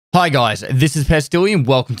Hi guys, this is Pestily and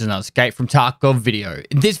welcome to another Escape from Tarkov video.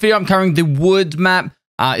 In this video I'm covering the woods map.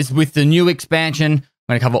 It's with the new expansion. I'm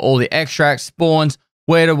going to cover all the extracts, spawns,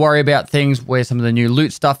 where to worry about things, where some of the new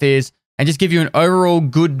loot stuff is, and just give you an overall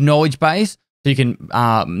good knowledge base so you can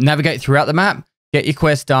navigate throughout the map, get your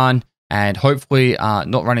quest done, and hopefully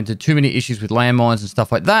not run into too many issues with landmines and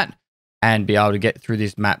stuff like that, and be able to get through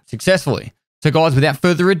this map successfully. So guys, without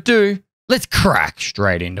further ado, let's crack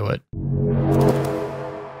straight into it.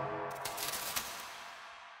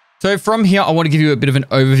 So from here, I want to give you a bit of an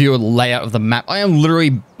overview of the layout of the map. I am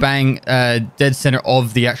literally bang dead center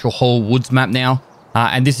of the actual whole woods map now.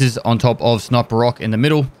 And this is on top of Sniper Rock in the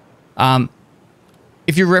middle.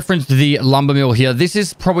 If you reference the Lumbermill here, this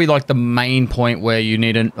is probably like the main point where you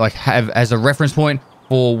need to have as a reference point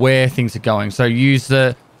for where things are going. So use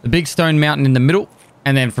the big stone mountain in the middle.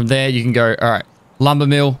 And then from there, you can go, all right,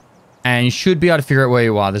 Lumbermill. And you should be able to figure out where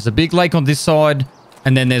you are. There's a big lake on this side.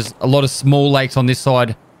 And then there's a lot of small lakes on this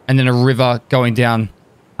side. And then a river going down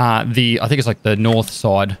I think it's like the north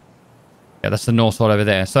side. Yeah, that's the north side over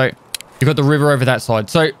there. So you've got the river over that side.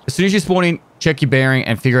 So as soon as you spawn in, check your bearing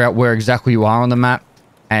and figure out where exactly you are on the map.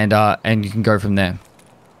 And you can go from there.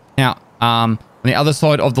 Now, on the other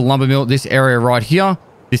side of the Lumbermill, this area right here,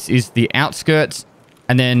 this is the outskirts.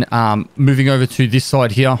 And then moving over to this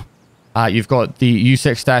side here, you've got the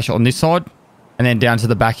USEC stash on this side. And then down to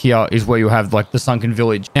the back here is where you have like the Sunken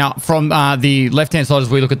Village. Now, from the left-hand side, as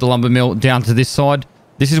we look at the Lumbermill down to this side,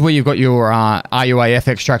 this is where you've got your RUAF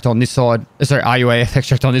extract on this side. Sorry, RUAF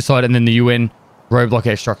extract on this side, and then the UN Roadblock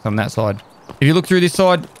Extract on that side. If you look through this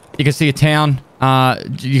side, you can see a town.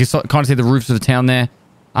 You can kind of see the roofs of the town there.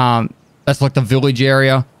 That's like the village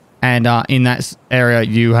area. And in that area,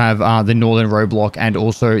 you have the Northern Roadblock and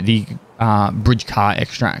also the bridge car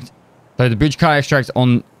extract. So the bridge car extract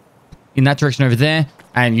in that direction over there,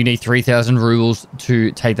 and you need 3,000 rubles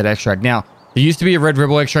to take that extract. Now, there used to be a red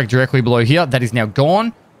rebel extract directly below here. That is now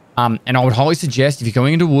gone. And I would highly suggest, if you're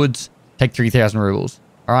going into woods, take 3,000 rubles.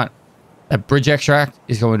 All right. That bridge extract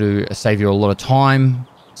is going to save you a lot of time,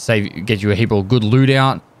 get you a heap of good loot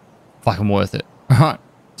out. Fucking worth it. All right.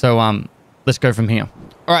 So, let's go from here.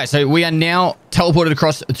 All right. So we are now teleported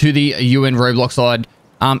across to the UN Roadblock side.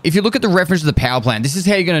 If you look at the reference to the power plant, this is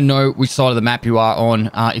how you're going to know which side of the map you are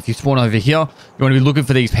on. If you spawn over here, you want to be looking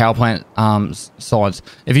for these power plant sides.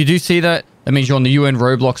 If you do see that, that means you're on the UN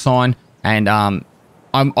Roadblock sign. And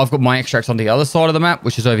I've got my extracts on the other side of the map,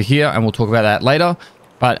 which is over here, and we'll talk about that later.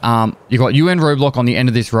 But you've got UN Roadblock on the end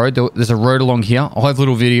of this road. There's a road along here. I'll have a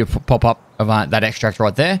little video pop up of that extract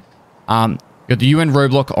right there. You've got the UN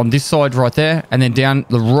Roadblock on this side right there. And then down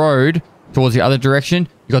the road towards the other direction,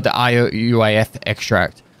 you got the RUAF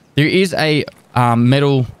extract. There is a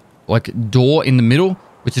metal door in the middle,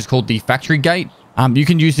 which is called the factory gate. You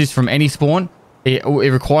can use this from any spawn. It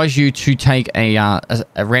requires you to take a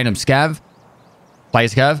random scav, player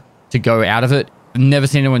scav, to go out of it. I've never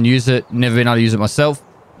seen anyone use it. Never been able to use it myself.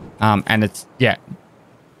 And it's, yeah,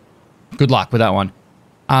 good luck with that one.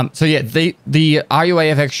 So yeah, the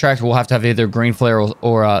RUAF extract will have to have either a green flare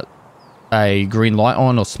or a green light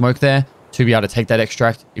on or smoke there to be able to take that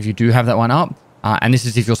extract if you do have that one up. And this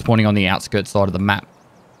is if you're spawning on the outskirts side of the map.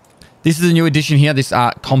 This is a new addition here, this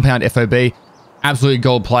compound FOB. Absolutely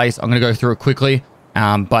gold place. I'm going to go through it quickly,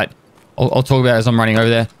 but I'll talk about it as I'm running over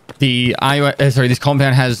there. This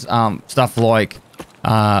compound has stuff like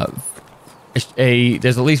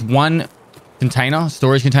there's at least one container,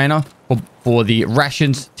 storage container for the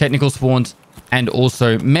rations, technical spawns, and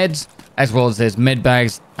also meds, as well as there's med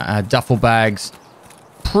bags, duffel bags.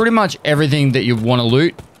 Pretty much everything that you want to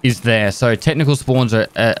loot is there. So technical spawns are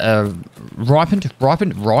ripe in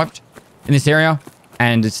this area,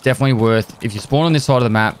 and it's definitely worth, if you spawn on this side of the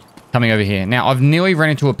map, coming over here. Now, I've nearly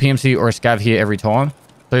ran into a PMC or a scav here every time.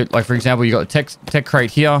 So, like for example, you got a tech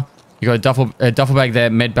crate here, you got a duffel bag there,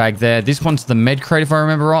 med bag there. This one's the med crate if I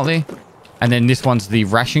remember rightly, and then this one's the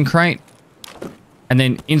ration crate. And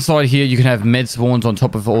then inside here, you can have med spawns on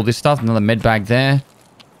top of all this stuff. Another med bag there,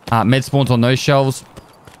 med spawns on those shelves.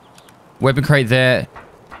 Weapon crate there,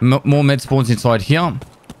 more med spawns inside here,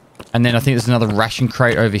 and then I think there's another ration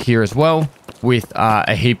crate over here as well with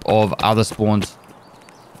a heap of other spawns.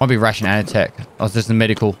 Might be ration and a tech. Oh, there's the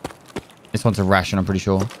medical. This one's a ration, I'm pretty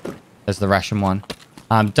sure. There's the ration one.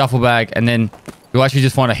 Duffel bag, and then you'll actually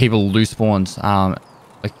just find a heap of loose spawns,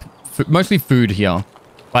 mostly food here.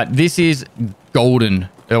 But this is golden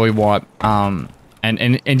early wipe, and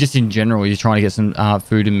just in general, you're trying to get some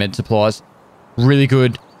food and med supplies. Really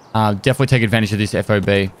good. Definitely take advantage of this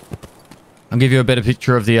FOB. I'll give you a better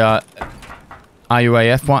picture of the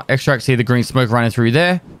RUAF extract. See the green smoke running through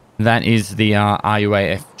there? That is the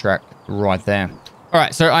RUAF track right there. All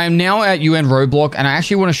right, so I am now at UN Roadblock, and I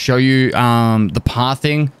actually want to show you the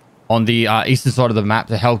pathing on the eastern side of the map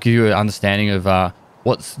to help give you an understanding of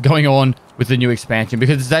what's going on with the new expansion,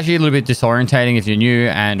 because it's actually a little bit disorientating if you're new,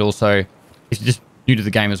 and also if you're just new to the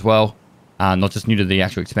game as well, not just new to the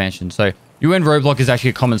actual expansion. So UN Roadblock is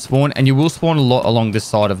actually a common spawn, and you will spawn a lot along this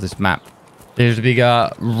side of this map. There's a big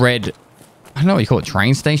red, I don't know what you call it,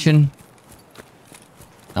 train station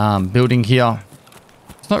building here.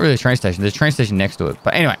 It's not really a train station. There's a train station next to it.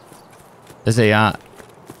 But anyway, there's a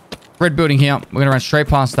red building here. We're going to run straight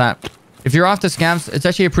past that. If you're after scavs, it's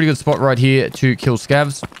actually a pretty good spot right here to kill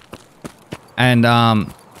scavs. And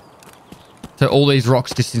so all these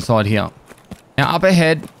rocks just inside here. Now up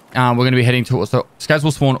ahead, we're going to be heading towards... So scavs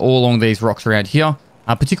will spawn all along these rocks around here,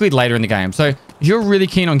 particularly later in the game. So if you're really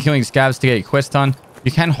keen on killing scavs to get your quest done,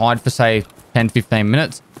 you can hide for, say, 10-15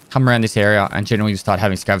 minutes. Come around this area and generally start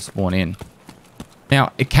having scavs spawn in.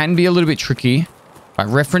 Now, it can be a little bit tricky by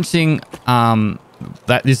referencing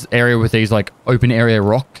this area with these like open area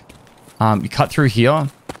rock. You cut through here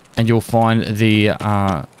and you'll find the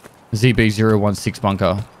ZB016 bunker.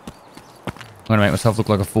 I'm going to make myself look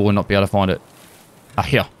like a fool and not be able to find it.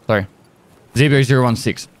 Here, sorry.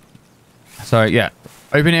 ZB016. So, yeah,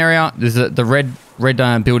 open area. There's the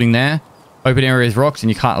red building there. Open area is rocks, and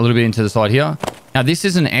you cut a little bit into the side here. Now, this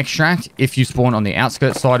is an extract if you spawn on the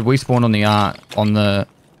outskirts side. We spawn on the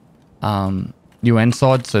UN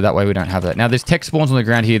side, so that way we don't have that. Now, there's tech spawns on the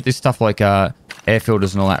ground here. This stuff like air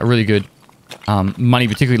filters and all that are really good money,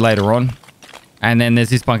 particularly later on. And then there's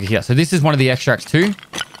this bunker here. So this is one of the extracts too,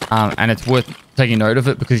 and it's worth taking note of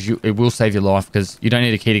it because it will save your life, because you don't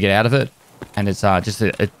need a key to get out of it, and it's just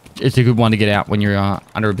it's a good one to get out when you're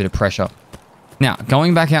under a bit of pressure. Now,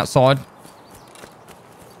 going back outside.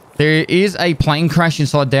 There is a plane crash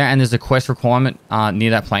inside there, and there's a quest requirement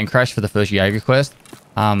near that plane crash for the first Jaeger quest.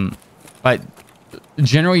 But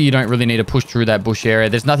generally, you don't really need to push through that bush area.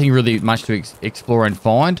 There's nothing really much to explore and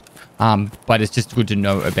find, but it's just good to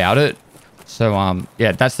know about it. So,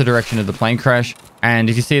 yeah, that's the direction of the plane crash. And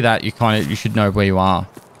if you see that, you should know where you are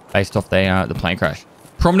based off the plane crash.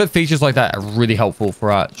 Prominent features like that are really helpful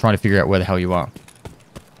for trying to figure out where the hell you are.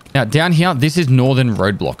 Now, down here, this is Northern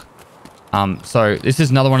Roadblock. So this is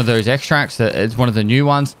another one of those extracts. It's one of the new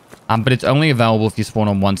ones, but it's only available if you spawn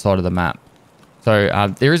on one side of the map. So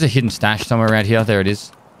there is a hidden stash somewhere around here. There it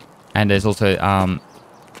is. And there's also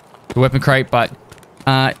the weapon crate. But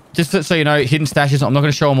just so you know, hidden stashes, I'm not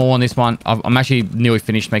going to show them all on this one. I'm actually nearly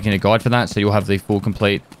finished making a guide for that. So you'll have the full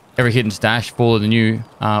complete, every hidden stash for the new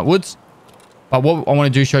woods. But what I want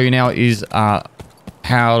to do show you now is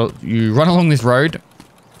how you run along this road.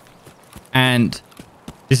 And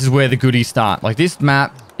this is where the goodies start. Like, this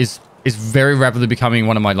map is very rapidly becoming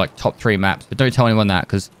one of my like top 3 maps. But don't tell anyone that,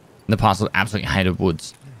 because in the past I absolutely hated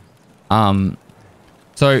woods. So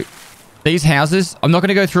these houses, I'm not going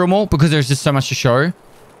to go through them all because there's just so much to show.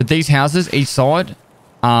 But these houses, each side,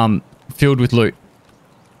 filled with loot.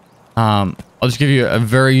 I'll just give you a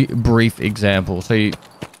very brief example. So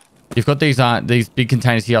you've got these big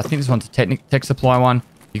containers here. I think this one's a tech supply one.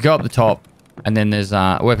 You go up the top. And then there's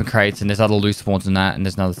weapon crates, and there's other loose spawns in that, and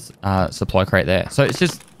there's another supply crate there. So it's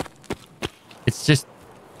just it's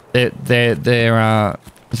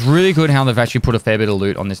really good how they've actually put a fair bit of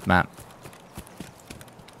loot on this map.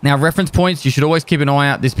 Now, reference points, you should always keep an eye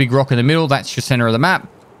out. This big rock in the middle, that's your center of the map.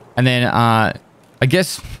 And then I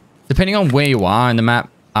guess depending on where you are in the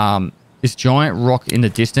map, this giant rock in the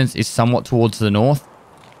distance is somewhat towards the north,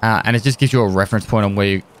 and it just gives you a reference point on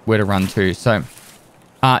where to run to. So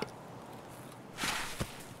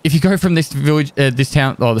if you go from this village, this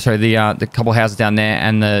town, oh, sorry, the couple houses down there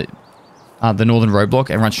and the Northern Roadblock,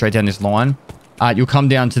 and run straight down this line, you'll come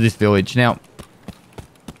down to this village. Now,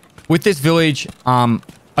 with this village, I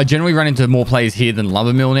generally run into more players here than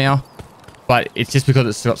Lumbermill now, but it's just because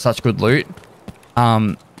it's got such good loot.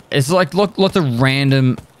 It's like lots of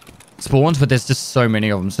random spawns, but there's just so many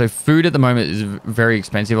of them. So food at the moment is very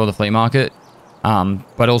expensive on the flea market,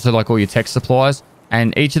 but also like all your tech supplies.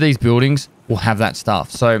 And each of these buildings will have that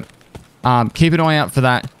stuff. So keep an eye out for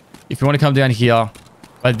that if you want to come down here.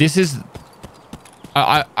 But this is...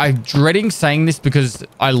 I'm dreading saying this because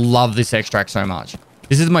I love this extract so much.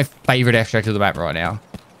 This is my favorite extract of the map right now.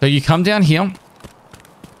 So you come down here,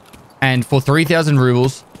 and for 3,000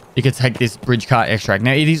 rubles, you can take this bridge cart extract.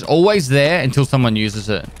 Now, it is always there until someone uses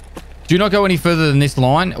it. Do not go any further than this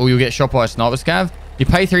line, or you'll get shot by a sniper scav. You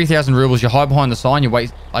pay 3,000 rubles, you hide behind the sign, you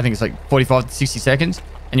wait, I think it's like 45 to 60 seconds,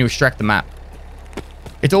 and you extract the map.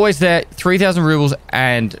 It's always there, 3,000 rubles,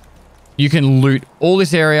 and you can loot all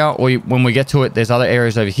this area, or when we get to it, there's other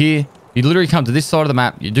areas over here. You literally come to this side of the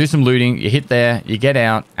map, you do some looting, you hit there, you get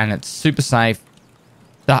out, and it's super safe.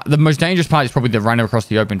 The most dangerous part is probably the run across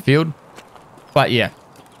the open field. But yeah.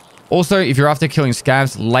 Also, if you're after killing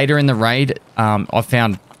scavs later in the raid, I've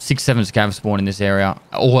found 6-7 scavs spawn in this area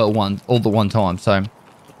all at one time. So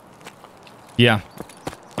yeah.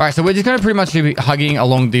 All right, so we're just going to pretty much be hugging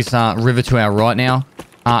along this river to our right now,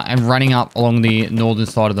 and running up along the northern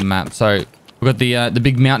side of the map. So we've got the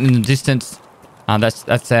big mountain in the distance.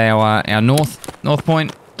 That's our north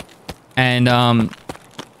point, and we're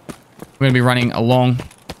going to be running along.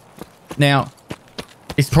 Now,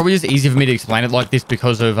 it's probably just easier for me to explain it like this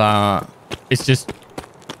because of it's just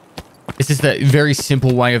a very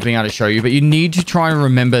simple way of being able to show you. But you need to try and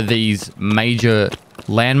remember these major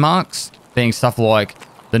landmarks, being stuff like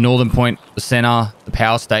the northern point, the center, the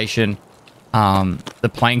power station,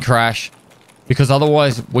 the plane crash, because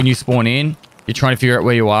otherwise when you spawn in, you're trying to figure out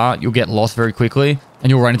where you are, you'll get lost very quickly and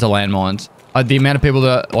you'll run into landmines. The amount of people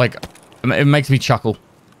that it makes me chuckle.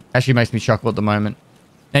 Actually makes me chuckle at the moment.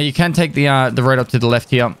 Now you can take the road up to the left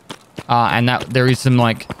here, and that there is some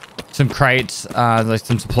crates, like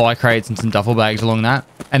some supply crates and some duffel bags along that,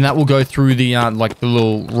 and that will go through the the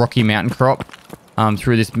little rocky mountain crop,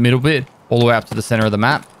 through this middle bit all the way up to the center of the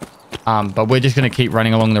map. But we're just going to keep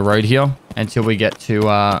running along the road here until we get to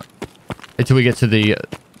the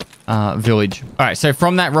village. All right, so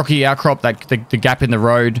from that rocky outcrop, the gap in the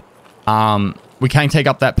road, we can take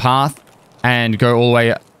up that path and go all the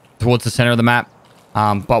way towards the center of the map.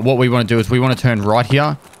 But what we want to do is we want to turn right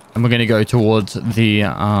here, and we're going to go towards the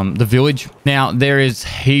village. Now there is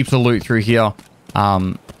heaps of loot through here.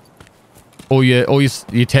 All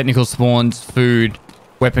your technical spawns, food,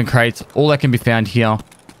 weapon crates, all that can be found here.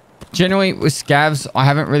 Generally with scavs, I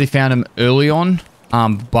haven't really found them early on,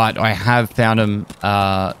 but I have found them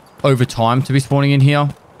over time to be spawning in here.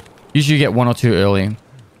 Usually you get one or two early.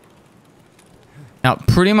 Now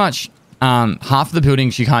pretty much half of the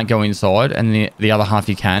buildings you can't go inside, and the other half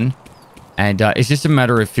you can. And it's just a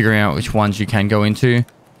matter of figuring out which ones you can go into.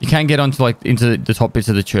 You can get onto into the top bits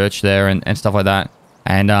of the church there and stuff like that,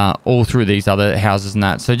 and all through these other houses and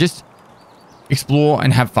that. So just explore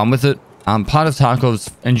and have fun with it. Part of Tarkov's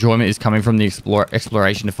enjoyment is coming from the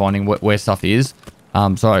exploration to finding where stuff is.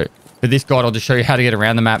 So for this guide, I'll just show you how to get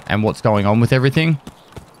around the map and what's going on with everything.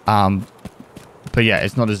 But yeah,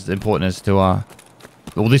 it's not as important as to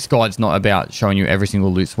well, this guide's not about showing you every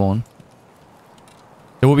single loot spawn.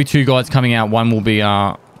 There will be two guides coming out. One will be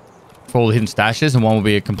for all the hidden stashes, and one will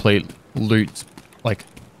be a complete loot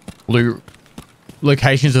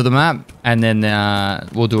locations of the map, and then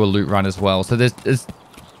we'll do a loot run as well. So there's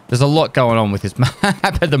a lot going on with this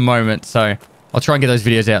map at the moment, so I'll try and get those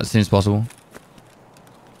videos out as soon as possible.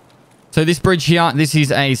 So this bridge here, this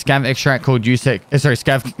is a Scav extract called USEC,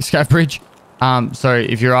 Scav bridge. So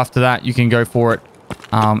if you're after that, you can go for it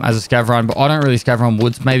as a scav run, but I don't really scav run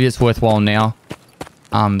woods. Maybe it's worthwhile now.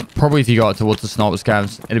 Probably if you go out towards the sniper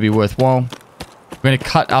scavs, it'll be worthwhile. We're going to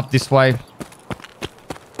cut up this way.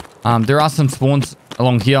 There are some spawns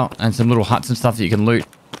along here and some little huts and stuff that you can loot.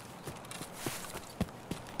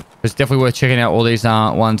 It's definitely worth checking out all these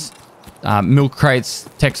ones. Milk crates,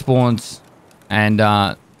 tech spawns, and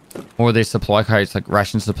more of these supply crates like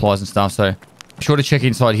ration supplies and stuff. So be sure to check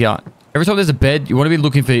inside here. Every time there's a bed, you want to be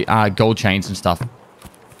looking for gold chains and stuff.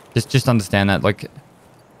 Just understand that. Like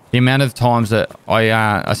the amount of times that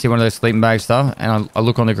I see one of those sleeping bag stuff, and I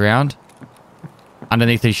look on the ground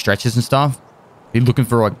underneath these stretchers and stuff, be looking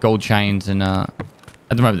for like gold chains, and at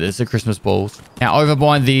the moment there's the Christmas balls. Now over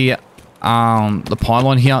by the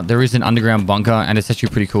pylon here, there is an underground bunker, and it's actually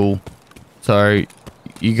pretty cool. So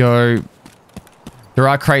you go, there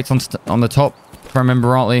are crates on the top, if I remember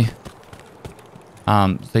rightly.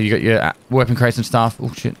 So you got your weapon crates and stuff.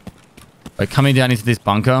 Oh shit! But coming down into this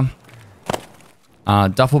bunker,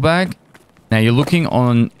 duffel bag. Now you're looking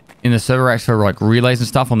in the server racks for like relays and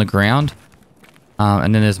stuff on the ground,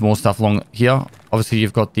 and then there's more stuff along here. Obviously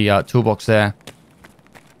you've got the toolbox there,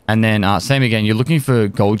 and then same again. You're looking for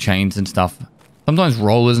gold chains and stuff. Sometimes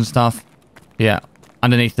rollers and stuff. Yeah,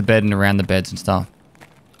 underneath the bed and around the beds and stuff.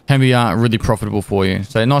 Can be really profitable for you.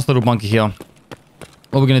 So a nice little bunker here.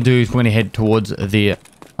 What we're going to do is we're going to head towards the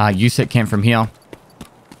USEC camp from here.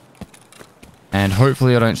 And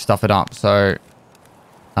hopefully I don't stuff it up. So,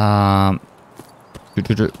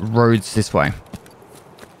 roads this way.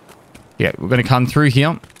 Yeah, we're going to come through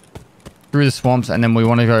here. Through the swamps. And then we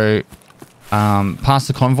want to go past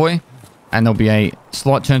the convoy. And there'll be a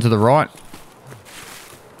slight turn to the right.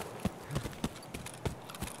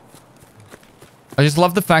 I just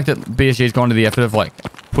love the fact that BSG has gone to the effort of like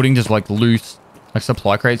putting just like loose like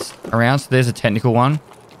supply crates around. So there's a technical one,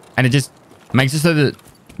 and it just makes it so that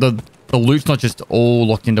the loot's not just all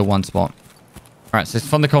locked into one spot. All right, so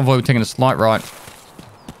from the convoy we're taking a slight right,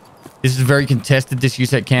 This is very contested, this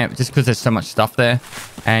USEC camp, just because there's so much stuff there.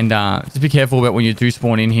 And just be careful about when you do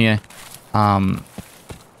spawn in here.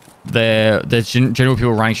 There's general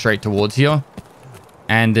people running straight towards here.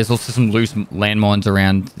 And there's also some loose landmines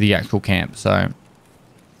around the actual camp. So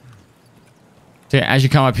yeah, as you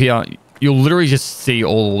come up here, you'll literally just see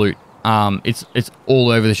all the loot. It's all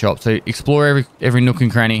over the shop. So explore every nook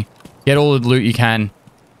and cranny. Get all the loot you can.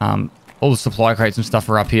 All the supply crates and stuff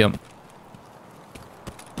are up here.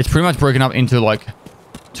 It's pretty much broken up into like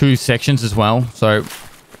 2 sections as well. So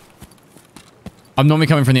I'm normally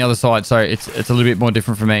coming from the other side, so it's a little bit more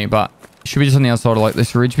different for me, but it should be just on the other side of like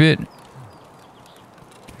this ridge bit.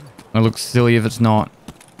 It looks silly if it's not.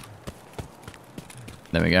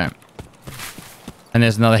 There we go. And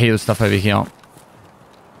there's another heap of stuff over here.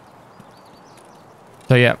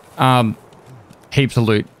 So yeah, heaps of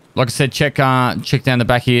loot. Like I said, check down the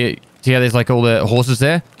back here. See how there's like all the horses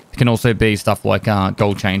there? It can also be stuff like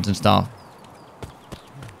gold chains and stuff.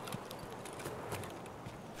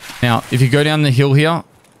 Now, if you go down the hill here,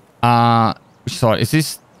 which side is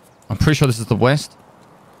this? I'm pretty sure this is the west.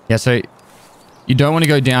 Yeah, so you don't want to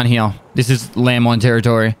go down here. This is landmine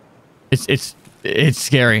territory. It's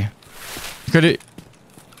scary. You got to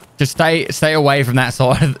just stay away from that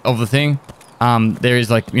side of the thing. There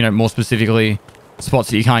is like, you know, more specifically spots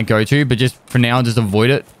that you can't go to, but just for now, just avoid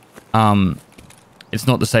it. It's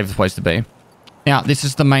not the safest place to be. Now, this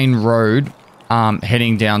is the main road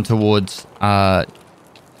heading down towards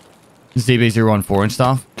ZB014 and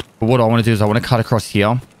stuff. But what I want to do is I want to cut across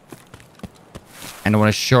here. And I want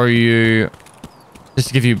to show you, just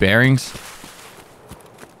to give you bearings.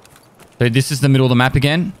 So this is the middle of the map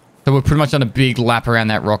again. So we're pretty much on a big lap around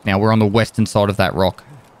that rock now. We're on the western side of that rock.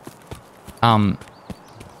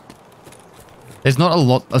 There's not a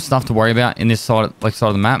lot of stuff to worry about in this side of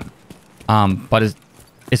the map. But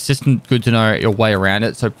it's just good to know your way around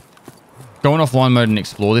it. So go on offline mode and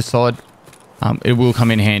explore this side. It will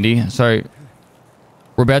come in handy. So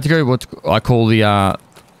we're about to go what I call the... well,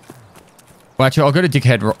 actually, I'll go to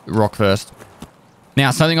Dickhead Rock first.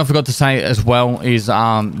 Now, something I forgot to say as well is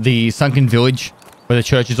the Sunken Village, where the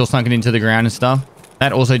church is all sunken into the ground and stuff.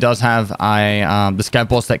 That also does have the Scav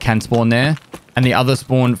boss that can spawn there. And the other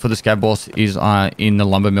spawn for the Scav boss is in the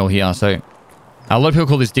Lumbermill here. So a lot of people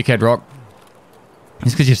call this Dickhead Rock.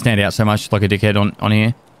 It's because you stand out so much like a dickhead on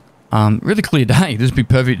here. Really clear day. This would be a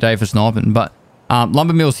perfect day for sniping. But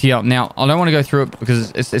Lumbermill's here. Now, I don't want to go through it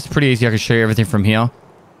because it's pretty easy. I can show you everything from here.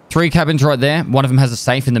 3 cabins right there. One of them has a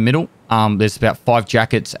safe in the middle. There's about 5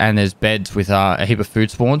 jackets and there's beds with a heap of food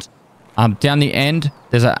spawns. Down the end,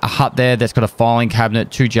 there's a hut there that's got a filing cabinet,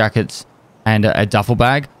 2 jackets, and a duffel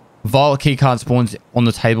bag. Violet keycard spawns on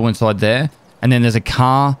the table inside there. And then there's a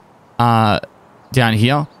car down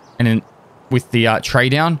here. And then with the tray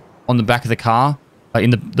down on the back of the car, in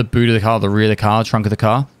the boot of the car, the rear of the car, trunk of the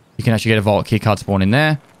car, you can actually get a Violet keycard spawn in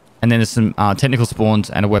there. And then there's some technical spawns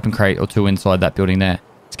and a weapon crate or 2 inside that building there.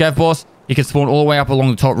 Scav boss, you can spawn all the way up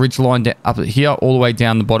along the top ridge line up here, all the way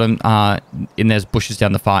down the bottom, in there's bushes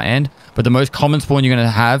down the far end. But the most common spawn you're going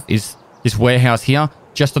to have is this warehouse here,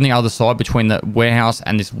 just on the other side between the warehouse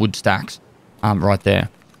and this wood stacks, right there.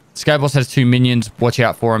 Scav boss has 2 minions. Watch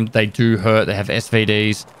out for them. They do hurt. They have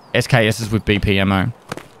SVDs, SKSs with BP ammo.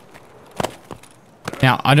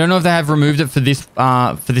 Now, I don't know if they have removed it for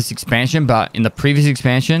this expansion, but in the previous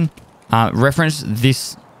expansion, reference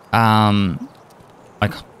this,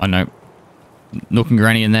 like, I don't know, nook and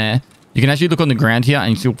granny in there. You can actually look on the ground here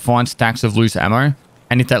and you'll find stacks of loose ammo.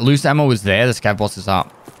 And if that loose ammo is there, the Scav boss is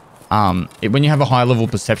up. When you have a high level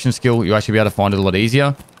perception skill, you actually be able to find it a lot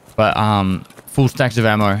easier. But full stacks of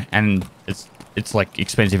ammo, and it's like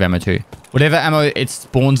expensive ammo too. Whatever ammo it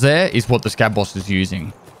spawns there is what the Scav boss is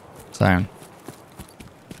using. So,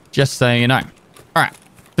 just so you know. All right,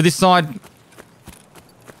 for this side,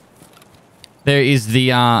 there is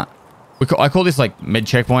the I call this like med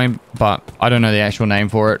checkpoint, but I don't know the actual name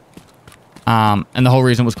for it. And the whole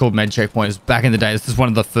reason it was called med checkpoint is back in the day, this is one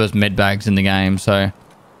of the first med bags in the game. So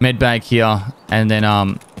med bag here, and then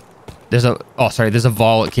there's a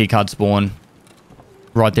violet keycard spawn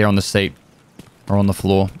right there on the seat or on the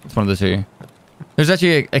floor. It's one of the 2. There's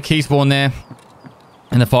actually a key spawn there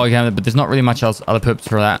in the file cabinet, but there's not really much else other purpose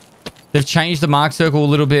for that. They've changed the mark circle a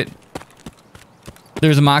little bit.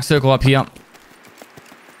 There's a mark circle up here.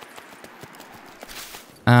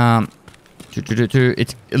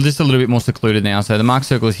 It's just a little bit more secluded now. So the mark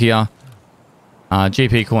circle is here.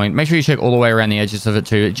 GP coin. Make sure you check all the way around the edges of it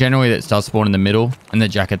too. Generally, that does spawn in the middle and the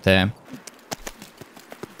jacket there.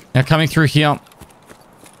 Now coming through here,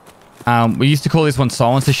 we used to call this one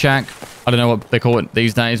Silencer Shack. I don't know what they call it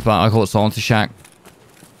these days, but I call it Silencer Shack.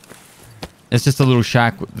 It's just a little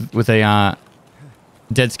shack with a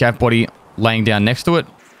dead scav body laying down next to it.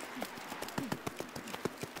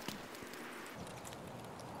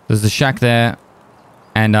 There's the shack there,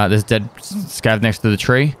 and there's dead scav next to the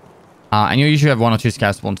tree. And you usually have 1 or 2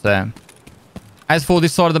 scav spawns there. As for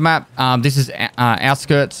this side of the map, this is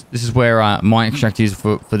Outskirts. This is where my extract is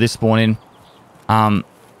for this spawn in.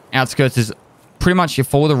 Outskirts is pretty much, you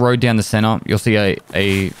follow the road down the center. You'll see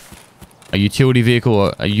a utility vehicle,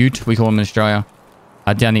 or a ute, we call them in Australia,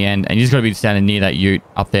 down the end. And you just got to be standing near that ute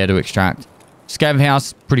up there to extract. Scav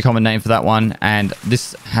House, pretty common name for that one. And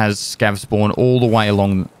this has scav spawn all the way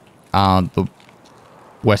along the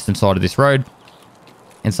western side of this road.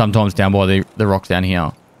 And sometimes down by the rocks down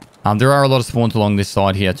here. There are a lot of spawns along this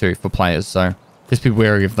side here too for players, so just be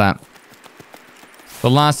wary of that. The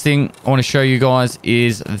last thing I want to show you guys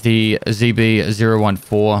is the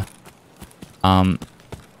ZB014.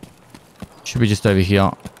 Should be just over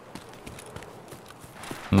here.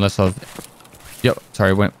 Unless I've... Yep,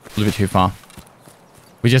 sorry, went a little bit too far.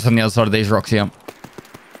 We're just on the other side of these rocks here.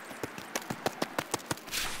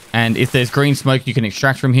 And if there's green smoke, you can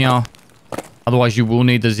extract from here. Otherwise, you will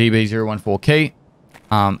need the ZB014 key.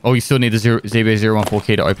 Or you still need the ZB014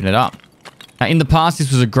 key to open it up. Now, in the past,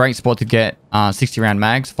 this was a great spot to get 60-round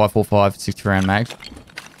mags, 5.45 60-round mags.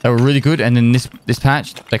 They were really good, and then this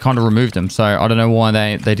patch, they kind of removed them. So I don't know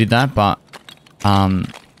why they did that, but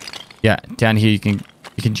yeah, down here you can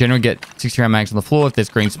generally get 60-round mags on the floor. If there's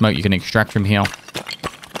green smoke, you can extract from here.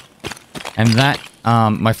 And that,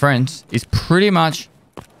 my friends, is pretty much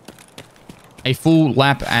a full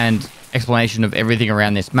lap and explanation of everything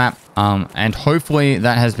around this map. And hopefully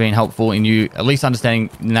that has been helpful in you at least understanding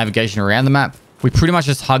the navigation around the map. We pretty much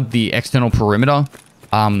just hug the external perimeter.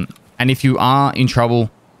 And if you are in trouble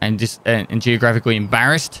and geographically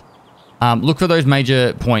embarrassed, look for those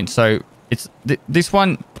major points. So it's this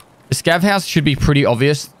one, the Scav House should be pretty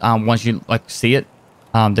obvious once you see it,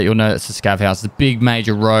 that you'll know it's the Scav House. It's a big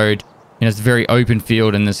major road, and it's a very open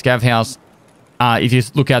field. And the Scav House, if you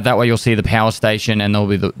look out that way, you'll see the power station, and there'll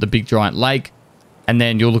be the big giant lake. And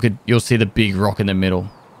then you'll see the big rock in the middle.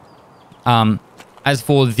 As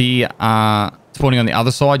for the spawning on the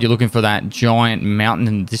other side, you're looking for that giant mountain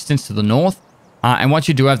in the distance to the north. And once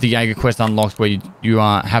you do have the Jaeger quest unlocked, where you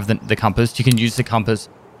have the compass, you can use the compass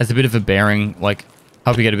as a bit of a bearing,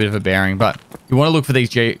 help you get a bit of a bearing. But you want to look for these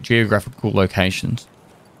geographical locations.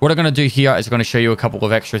 What I'm going to do here is I'm going to show you a couple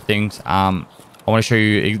of extra things. I want to show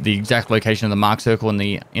you the exact location of the mark circle in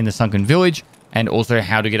the Sunken Village, and also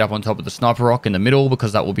how to get up on top of the sniper rock in the middle,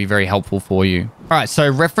 because that will be very helpful for you. All right, so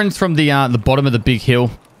reference from the bottom of the big hill,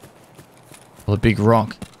 or the big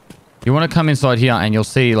rock. You want to come inside here, and you'll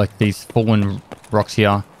see these fallen rocks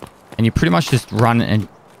here, and you pretty much just run and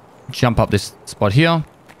jump up this spot here,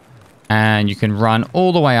 and you can run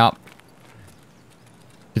all the way up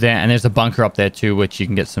to there, and there's a bunker up there too, which you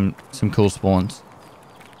can get some cool spawns.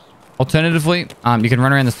 Alternatively, you can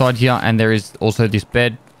run around the side here, and there is also this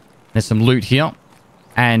bed. There's some loot here.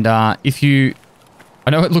 And I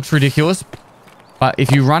know it looks ridiculous, but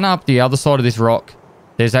if you run up the other side of this rock,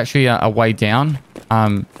 there's actually a way down.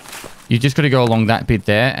 You just got to go along that bit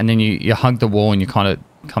there, and then you hug the wall, and you kind of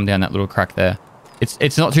come down that little crack there.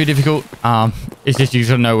 It's not too difficult. It's just you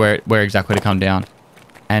got to know where exactly to come down.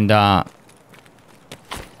 And that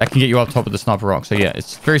can get you up top of the sniper rock. So yeah,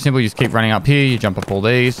 it's very simple. You just keep running up here. You jump up all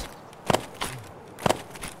these.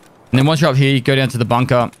 And then once you're up here, you go down to the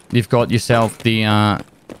bunker. You've got yourself the...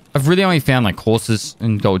 I've really only found horses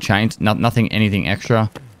and gold chains. Anything extra.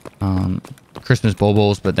 Christmas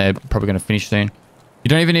balls, but they're probably going to finish soon. You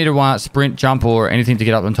don't even need to sprint, jump, or anything to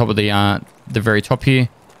get up on top of the very top here.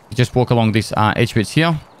 You just walk along this edge bits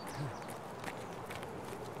here.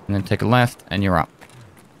 And then take a left, and you're up.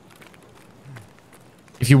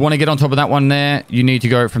 If you want to get on top of that one there, you need to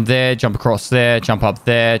go from there, jump across there, jump up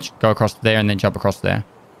there, go across there, and then jump across there.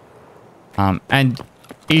 And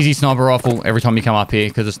easy sniper rifle every time you come up here,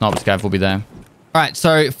 because the sniper scav will be there. All right,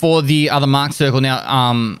 so for the other mark circle now,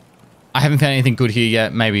 I haven't found anything good here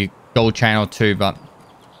yet. Maybe gold chain or two, but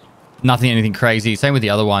anything crazy. Same with the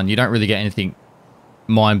other one. You don't really get anything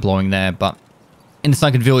mind-blowing there. But in the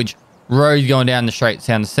Sunken Village, road going down the straight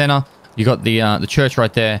down the center, you got the church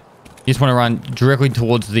right there. You just want to run directly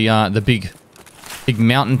towards the big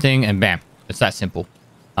mountain thing, and bam, it's that simple.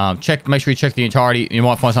 Make sure you check the entirety. You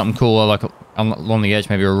might find something cooler, along the edge,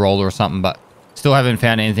 maybe a roller or something, but still haven't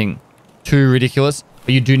found anything too ridiculous.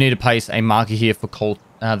 But you do need to place a marker here for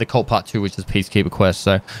the Cult Part 2, which is Peacekeeper Quest.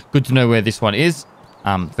 So good to know where this one is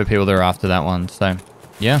for people that are after that one. So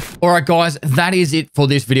yeah. All right, guys, that is it for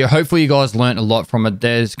this video. Hopefully you guys learned a lot from it.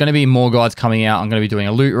 There's going to be more guides coming out. I'm going to be doing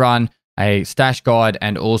a loot run. a stash guide,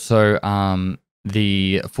 and also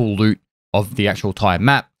the full loot of the actual entire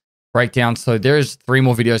map breakdown. So there's 3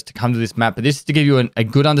 more videos to come to this map, but this is to give you a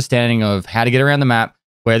good understanding of how to get around the map,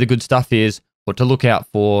 where the good stuff is, what to look out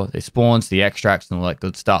for, the spawns, the extracts, and all that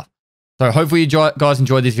good stuff. So hopefully you guys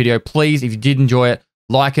enjoyed this video. Please, if you did enjoy it,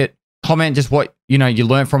 like it, comment just what you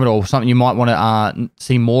learned from it, or something you might want to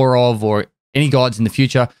see more of, or any guides in the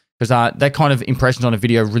future, because that kind of impressions on a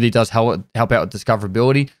video really does help out with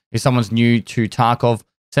discoverability. If someone's new to Tarkov,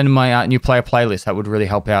 send them my new player playlist. That would really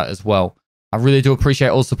help out as well. I really do appreciate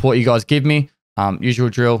all the support you guys give me. Usual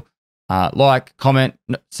drill. Like, comment,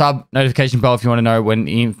 sub, notification bell if you want to know when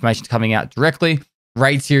the information is coming out directly.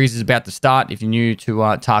 Raid series is about to start. If you're new to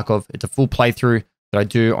Tarkov, it's a full playthrough that I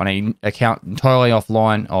do on an account entirely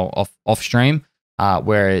offline or off stream,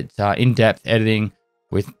 where it's in-depth editing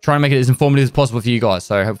with trying to make it as informative as possible for you guys.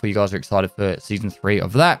 So hopefully you guys are excited for season 3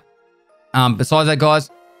 of that. Besides that, guys,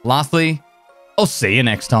 lastly, I'll see you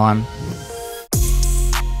next time.